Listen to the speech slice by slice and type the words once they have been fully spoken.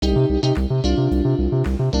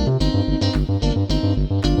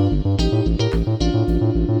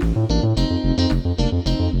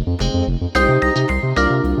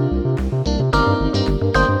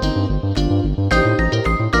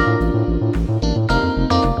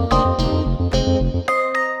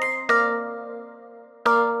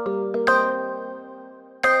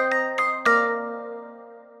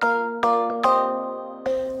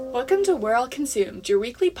Well Consumed, your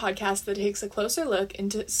weekly podcast that takes a closer look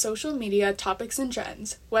into social media topics and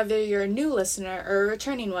trends. Whether you're a new listener or a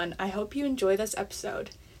returning one, I hope you enjoy this episode.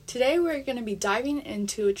 Today we're going to be diving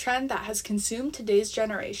into a trend that has consumed today's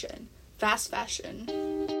generation, fast fashion.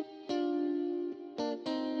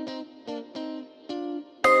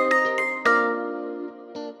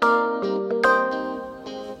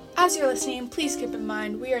 As you're listening, please keep in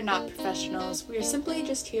mind we are not professionals. We are simply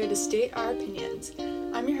just here to state our opinions.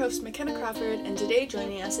 I'm your host, McKenna Crawford, and today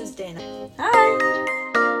joining us is Dana. Hi!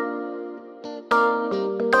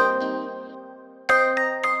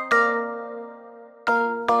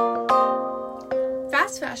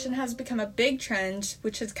 Fast fashion has become a big trend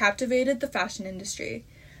which has captivated the fashion industry.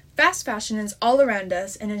 Fast fashion is all around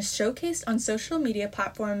us and is showcased on social media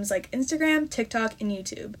platforms like Instagram, TikTok, and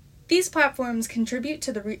YouTube. These platforms contribute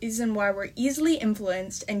to the reason why we're easily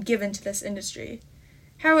influenced and given to this industry.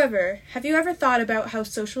 However, have you ever thought about how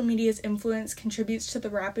social media's influence contributes to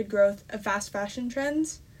the rapid growth of fast fashion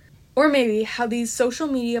trends? Or maybe how these social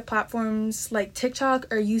media platforms like TikTok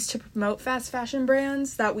are used to promote fast fashion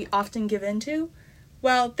brands that we often give into?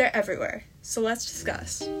 Well, they're everywhere, so let's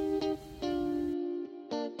discuss.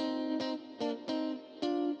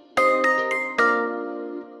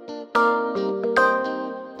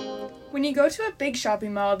 When you go to a big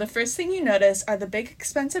shopping mall, the first thing you notice are the big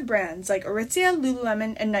expensive brands like Aritzia,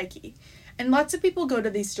 Lululemon, and Nike. And lots of people go to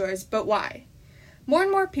these stores, but why? More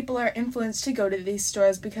and more people are influenced to go to these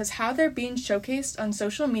stores because how they're being showcased on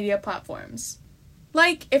social media platforms.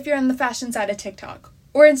 Like if you're on the fashion side of TikTok,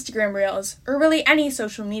 or Instagram Reels, or really any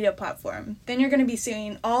social media platform, then you're going to be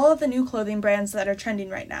seeing all of the new clothing brands that are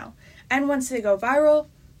trending right now. And once they go viral,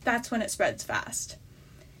 that's when it spreads fast.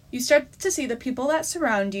 You start to see the people that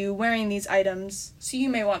surround you wearing these items, so you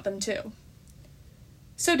may want them too.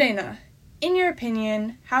 So Dana, in your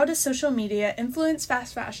opinion, how does social media influence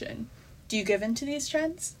fast fashion? Do you give in to these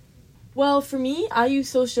trends? Well, for me, I use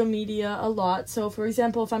social media a lot. So, for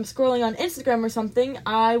example, if I'm scrolling on Instagram or something,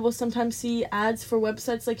 I will sometimes see ads for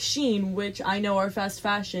websites like Shein, which I know are fast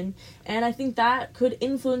fashion. And I think that could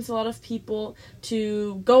influence a lot of people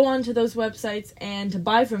to go onto those websites and to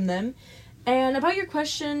buy from them. And about your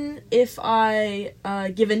question, if I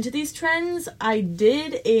give into these trends, I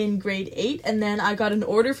did in grade 8, and then I got an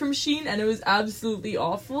order from Shein, and it was absolutely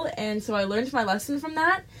awful, and so I learned my lesson from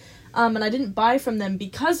that, and I didn't buy from them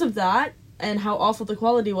because of that, and how awful the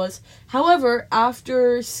quality was. However,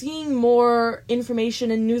 after seeing more information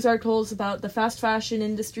and news articles about the fast fashion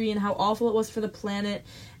industry and how awful it was for the planet,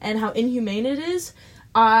 and how inhumane it is,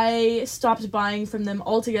 I stopped buying from them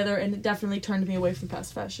altogether, and it definitely turned me away from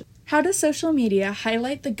fast fashion. How does social media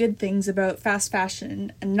highlight the good things about fast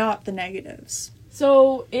fashion and not the negatives?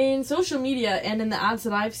 So, in social media and in the ads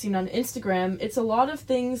that I've seen on Instagram, it's a lot of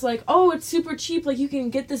things like, oh, it's super cheap, like you can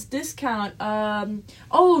get this discount,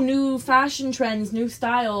 new fashion trends, new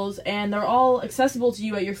styles, and they're all accessible to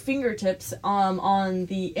you at your fingertips on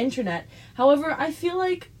the internet. However, I feel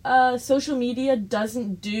like social media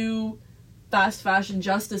doesn't do fast fashion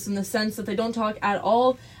justice in the sense that they don't talk at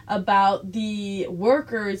all about the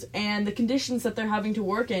workers and the conditions that they're having to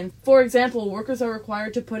work in. For example, workers are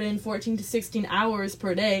required to put in 14 to 16 hours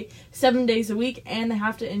per day, 7 days a week, and they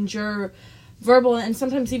have to endure verbal and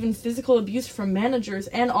sometimes even physical abuse from managers.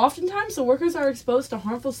 And oftentimes, the workers are exposed to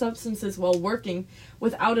harmful substances while working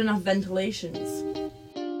without enough ventilations.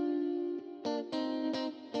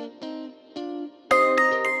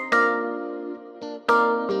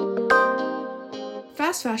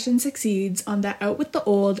 Fast fashion succeeds on that out with the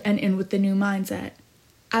old and in with the new mindset.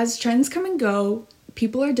 As trends come and go,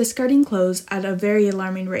 people are discarding clothes at a very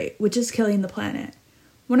alarming rate, which is killing the planet.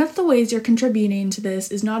 One of the ways you're contributing to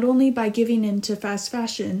this is not only by giving into fast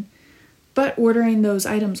fashion, but ordering those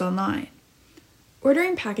items online.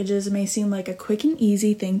 Ordering packages may seem like a quick and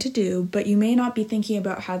easy thing to do, but you may not be thinking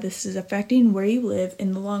about how this is affecting where you live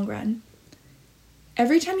in the long run.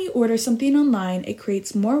 Every time you order something online, it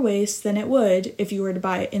creates more waste than it would if you were to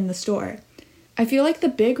buy it in the store. I feel like the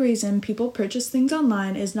big reason people purchase things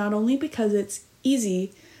online is not only because it's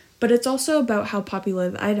easy, but it's also about how popular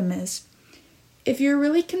the item is. If you're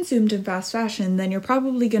really consumed in fast fashion, then you're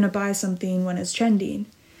probably going to buy something when it's trending.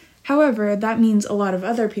 However, that means a lot of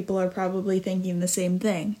other people are probably thinking the same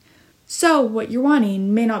thing. So what you're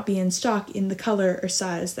wanting may not be in stock in the color or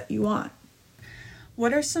size that you want.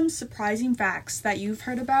 What are some surprising facts that you've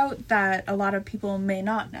heard about that a lot of people may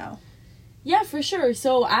not know? Yeah, for sure.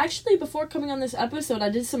 So actually, before coming on this episode, I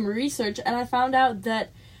did some research and I found out that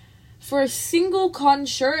for a single cotton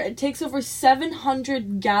shirt, it takes over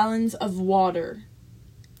 700 gallons of water.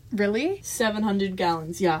 Really? 700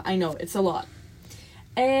 gallons, yeah, I know, it's a lot.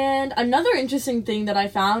 And another interesting thing that I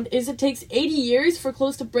found is it takes 80 years for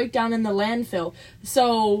clothes to break down in the landfill.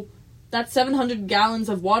 So that 700 gallons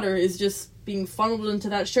of water is just being funneled into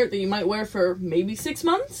that shirt that you might wear for maybe 6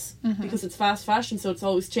 months because it's fast fashion, so it's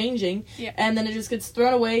always changing. Yeah. And then it just gets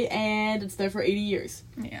thrown away and it's there for 80 years.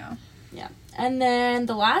 Yeah. Yeah. And then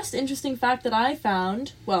the last interesting fact that I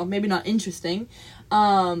found, well, maybe not interesting,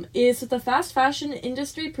 is that the fast fashion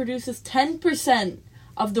industry produces 10%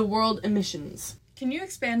 of the world emissions. Can you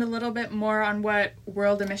expand a little bit more on what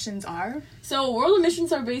world emissions are? So world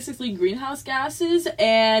emissions are basically greenhouse gases,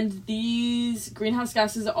 and these greenhouse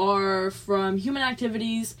gases are from human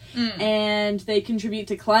activities, and they contribute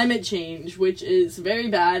to climate change, which is very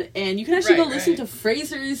bad. And you can actually go listen to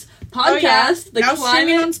Fraser's podcast, now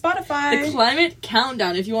streaming on Spotify. The Climate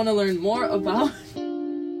Countdown, if you want to learn more about...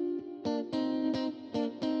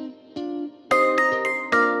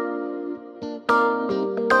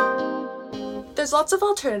 There's lots of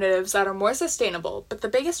alternatives that are more sustainable, but the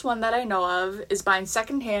biggest one that I know of is buying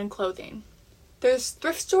secondhand clothing. There's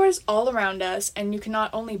thrift stores all around us, and you can not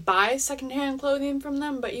only buy secondhand clothing from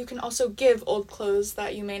them, but you can also give old clothes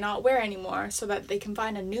that you may not wear anymore so that they can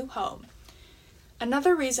find a new home.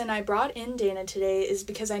 Another reason I brought in Dana today is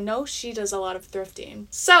because I know she does a lot of thrifting.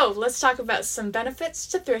 So let's talk about some benefits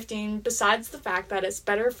to thrifting besides the fact that it's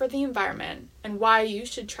better for the environment, and why you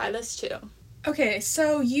should try this too. Okay,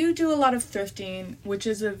 so you do a lot of thrifting, which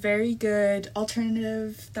is a very good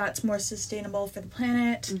alternative that's more sustainable for the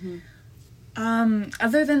planet.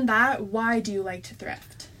 Other than that, why do you like to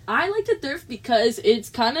thrift? I like to thrift because it's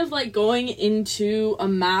kind of like going into a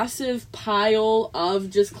massive pile of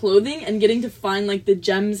just clothing and getting to find like the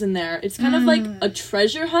gems in there. It's kind of like a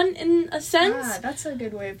treasure hunt in a sense. Ah, that's a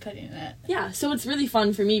good way of putting it. Yeah, so it's really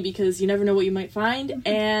fun for me because you never know what you might find,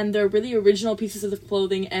 and they're really original pieces of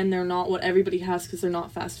clothing, and they're not what everybody has because they're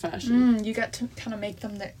not fast fashion. You get to kind of make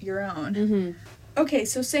them your own. Okay,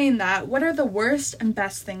 so saying that, what are the worst and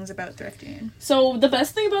best things about thrifting? So the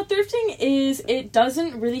best thing about thrifting is it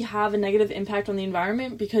doesn't really have a negative impact on the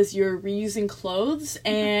environment because you're reusing clothes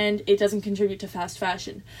and it doesn't contribute to fast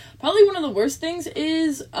fashion. Probably one of the worst things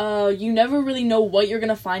is you never really know what you're going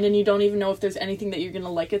to find, and you don't even know if there's anything that you're going to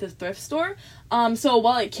like at the thrift store. So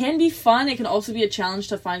while it can be fun, it can also be a challenge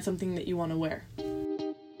to find something that you want to wear.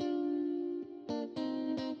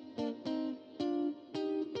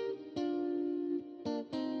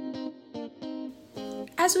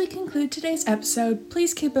 As we conclude today's episode,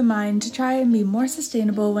 please keep in mind to try and be more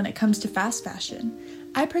sustainable when it comes to fast fashion.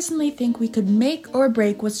 I personally think we could make or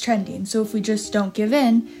break what's trending, so if we just don't give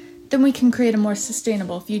in, then we can create a more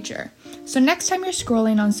sustainable future. So next time you're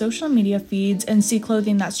scrolling on social media feeds and see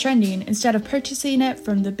clothing that's trending, instead of purchasing it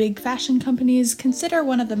from the big fashion companies, consider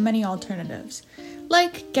one of the many alternatives,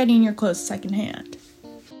 like getting your clothes secondhand.